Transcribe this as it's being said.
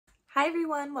Hi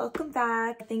everyone, welcome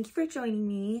back. Thank you for joining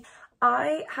me.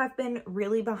 I have been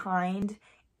really behind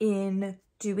in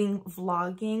doing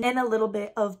vlogging and a little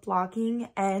bit of blogging,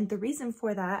 and the reason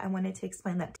for that, I wanted to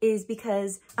explain that, is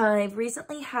because I've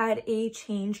recently had a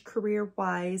change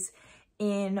career-wise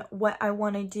in what I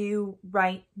want to do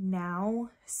right now.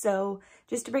 So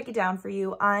just to break it down for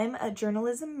you, I'm a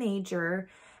journalism major,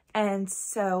 and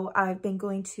so I've been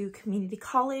going to community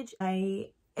college.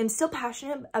 I'm still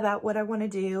passionate about what I want to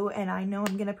do, and I know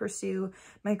I'm going to pursue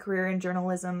my career in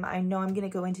journalism. I know I'm going to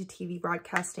go into TV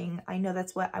broadcasting. I know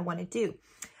that's what I want to do.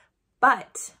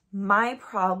 But my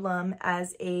problem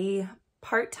as a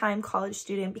part-time college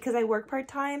student, because I work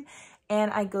part-time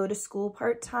and I go to school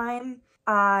part-time,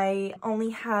 I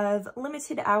only have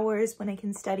limited hours when I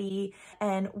can study.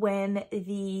 And when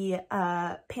the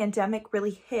pandemic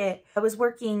really hit, I was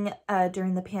working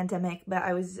during the pandemic, but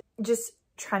I was just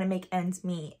trying to make ends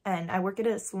meet, and I work at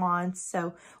a salon,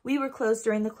 so we were closed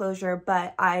during the closure,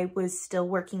 but I was still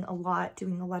working a lot,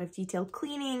 doing a lot of detailed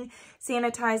cleaning,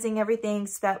 sanitizing everything,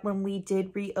 so that when we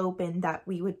did reopen that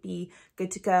we would be good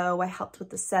to go. I helped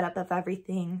with the setup of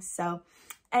everything. So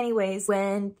anyways,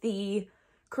 when the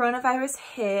coronavirus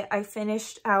hit, I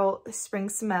finished out the spring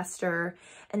semester,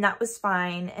 and that was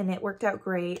fine and it worked out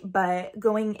great. But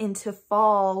going into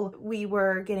fall, we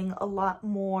were getting a lot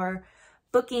more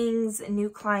bookings, new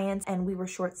clients, and we were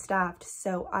short-staffed,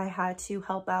 so I had to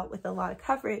help out with a lot of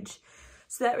coverage.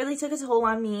 So that really took a toll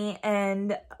on me,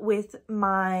 and with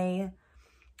my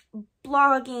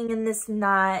blogging and this and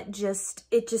that,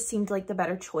 it just seemed like the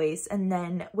better choice. And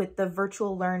then with the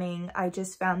virtual learning, I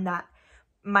just found that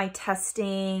my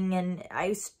testing, and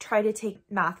I tried to take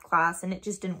math class and it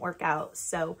just didn't work out.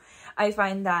 So I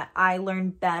find that I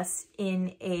learn best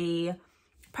in a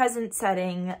present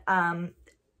setting.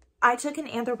 I took an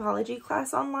anthropology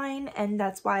class online, and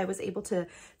that's why I was able to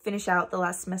finish out the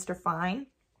last semester fine.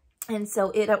 And so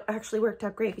it actually worked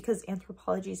out great because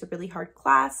anthropology is a really hard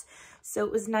class. So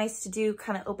it was nice to do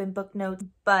kind of open book notes.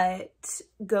 But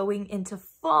going into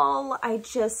fall, I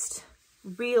just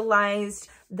realized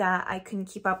that I couldn't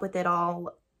keep up with it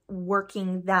all,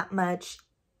 working that much.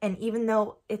 And even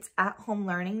though it's at-home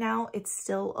learning now, it's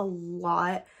still a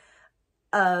lot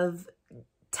of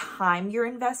time you're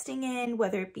investing in,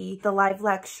 whether it be the live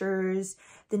lectures,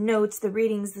 the notes, the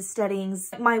readings, the studyings.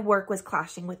 My work was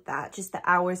clashing with that, just the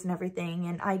hours and everything,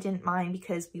 and I didn't mind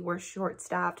because we were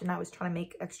short-staffed and I was trying to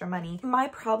make extra money. My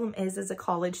problem is, as a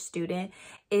college student,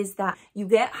 is that you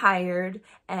get hired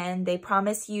and they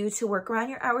promise you to work around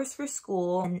your hours for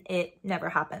school, and it never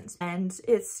happens. And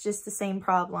it's just the same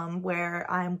problem where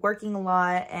I'm working a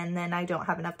lot and then I don't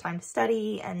have enough time to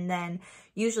study, and then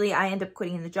usually I end up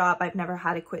quitting the job. I've never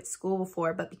had to quit school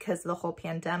before, but because of the whole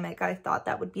pandemic, I thought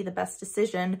that would be the best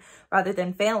decision rather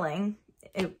than failing.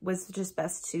 It was just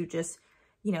best to just,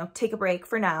 take a break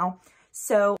for now.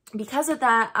 So because of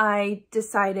that, I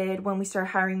decided when we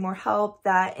started hiring more help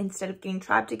that instead of getting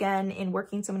trapped again in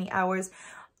working so many hours,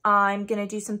 I'm going to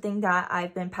do something that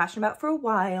I've been passionate about for a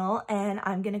while, and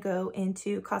I'm going to go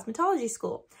into cosmetology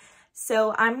school.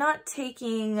 So I'm not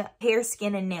taking hair,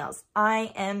 skin, and nails.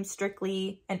 I am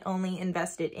strictly and only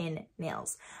invested in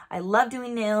nails. I love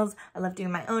doing nails. I love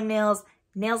doing my own nails.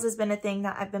 Nails has been a thing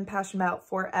that I've been passionate about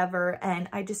forever, and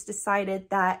I just decided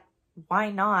that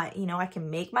why not? I can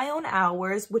make my own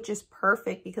hours, which is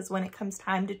perfect because when it comes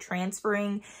time to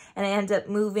transferring and I end up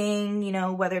moving,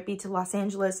 whether it be to Los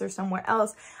Angeles or somewhere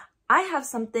else, I have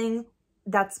something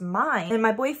that's mine. And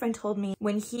my boyfriend told me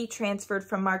when he transferred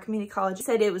from our community college, he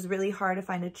said it was really hard to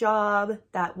find a job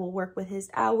that will work with his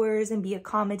hours and be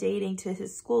accommodating to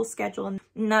his school schedule.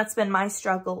 And that's been my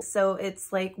struggle. So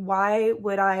it's like, why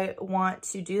would I want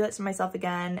to do that to myself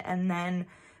again and then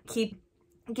keep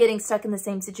getting stuck in the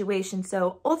same situation?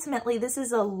 So ultimately, this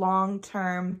is a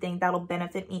long-term thing that'll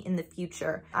benefit me in the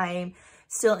future. I'm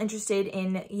still interested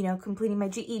in, completing my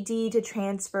GED to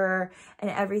transfer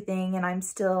and everything. And I'm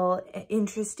still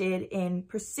interested in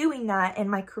pursuing that in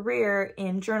my career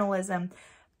in journalism.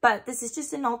 But this is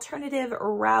just an alternative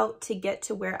route to get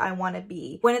to where I want to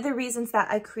be. One of the reasons that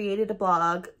I created a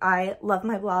blog, I love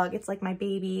my blog. It's like my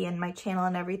baby and my channel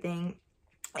and everything.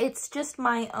 It's just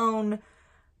my own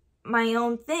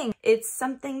thing. It's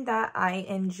something that I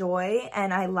enjoy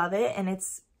and I love it, and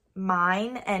it's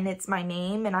mine and it's my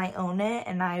name and I own it,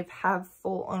 and I have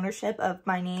full ownership of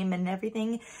my name and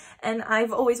everything, and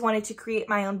I've always wanted to create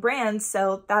my own brand,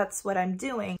 so that's what I'm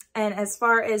doing. And as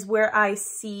far as where I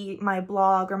see my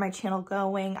blog or my channel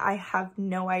going, I have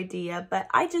no idea, but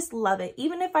I just love it.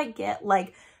 Even if I get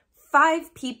like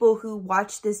 5 people who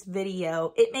watch this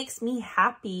video, it makes me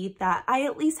happy that I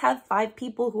at least have 5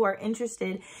 people who are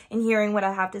interested in hearing what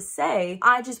I have to say.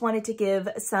 I just wanted to give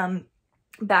some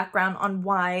background on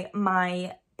why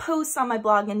my posts on my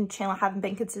blog and channel haven't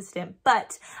been consistent,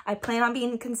 but I plan on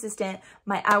being consistent.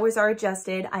 My hours are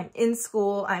adjusted. I'm in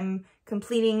school. I'm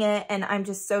completing it, and I'm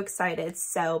just so excited.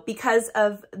 So because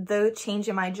of the change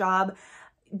in my job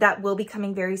that will be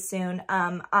coming very soon,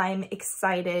 I'm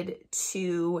excited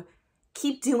to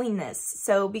keep doing this.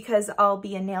 So because I'll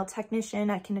be a nail technician,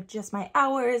 I can adjust my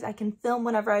hours, I can film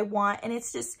whenever I want, and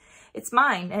it's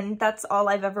mine. And that's all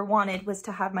I've ever wanted, was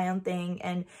to have my own thing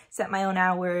and set my own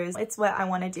hours. It's what I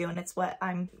want to do, and it's what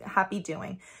I'm happy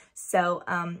doing. So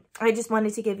I just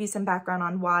wanted to give you some background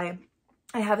on why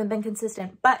I haven't been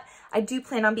consistent, but I do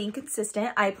plan on being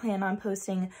consistent. I plan on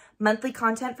posting monthly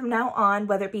content from now on,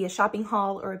 whether it be a shopping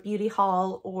haul or a beauty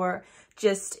haul or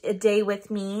just a day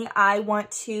with me. I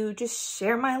want to just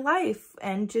share my life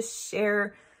and just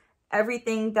share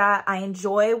everything that I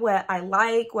enjoy, what I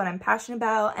like, what I'm passionate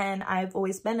about. And I've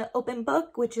always been an open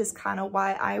book, which is kind of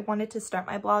why I wanted to start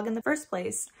my blog in the first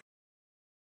place.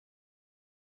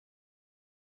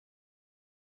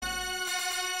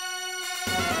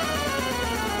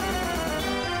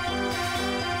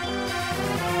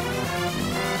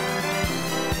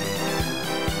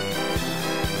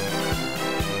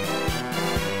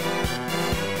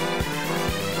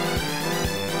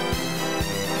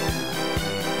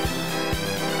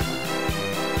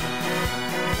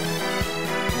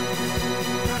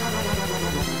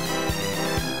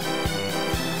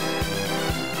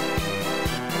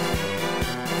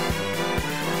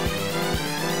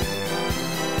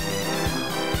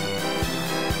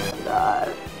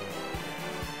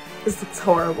 This looks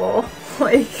horrible.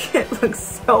 Like, it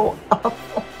looks so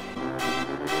awful.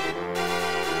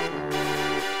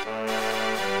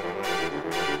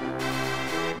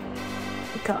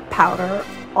 Got powder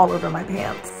all over my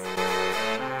pants.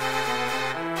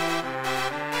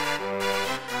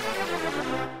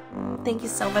 Thank you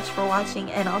so much for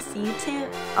watching, and I'll see you too.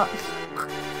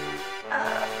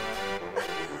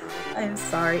 I'm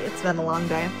sorry, it's been a long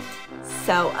day.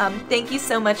 So thank you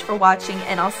so much for watching,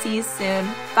 and I'll see you soon.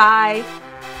 Bye.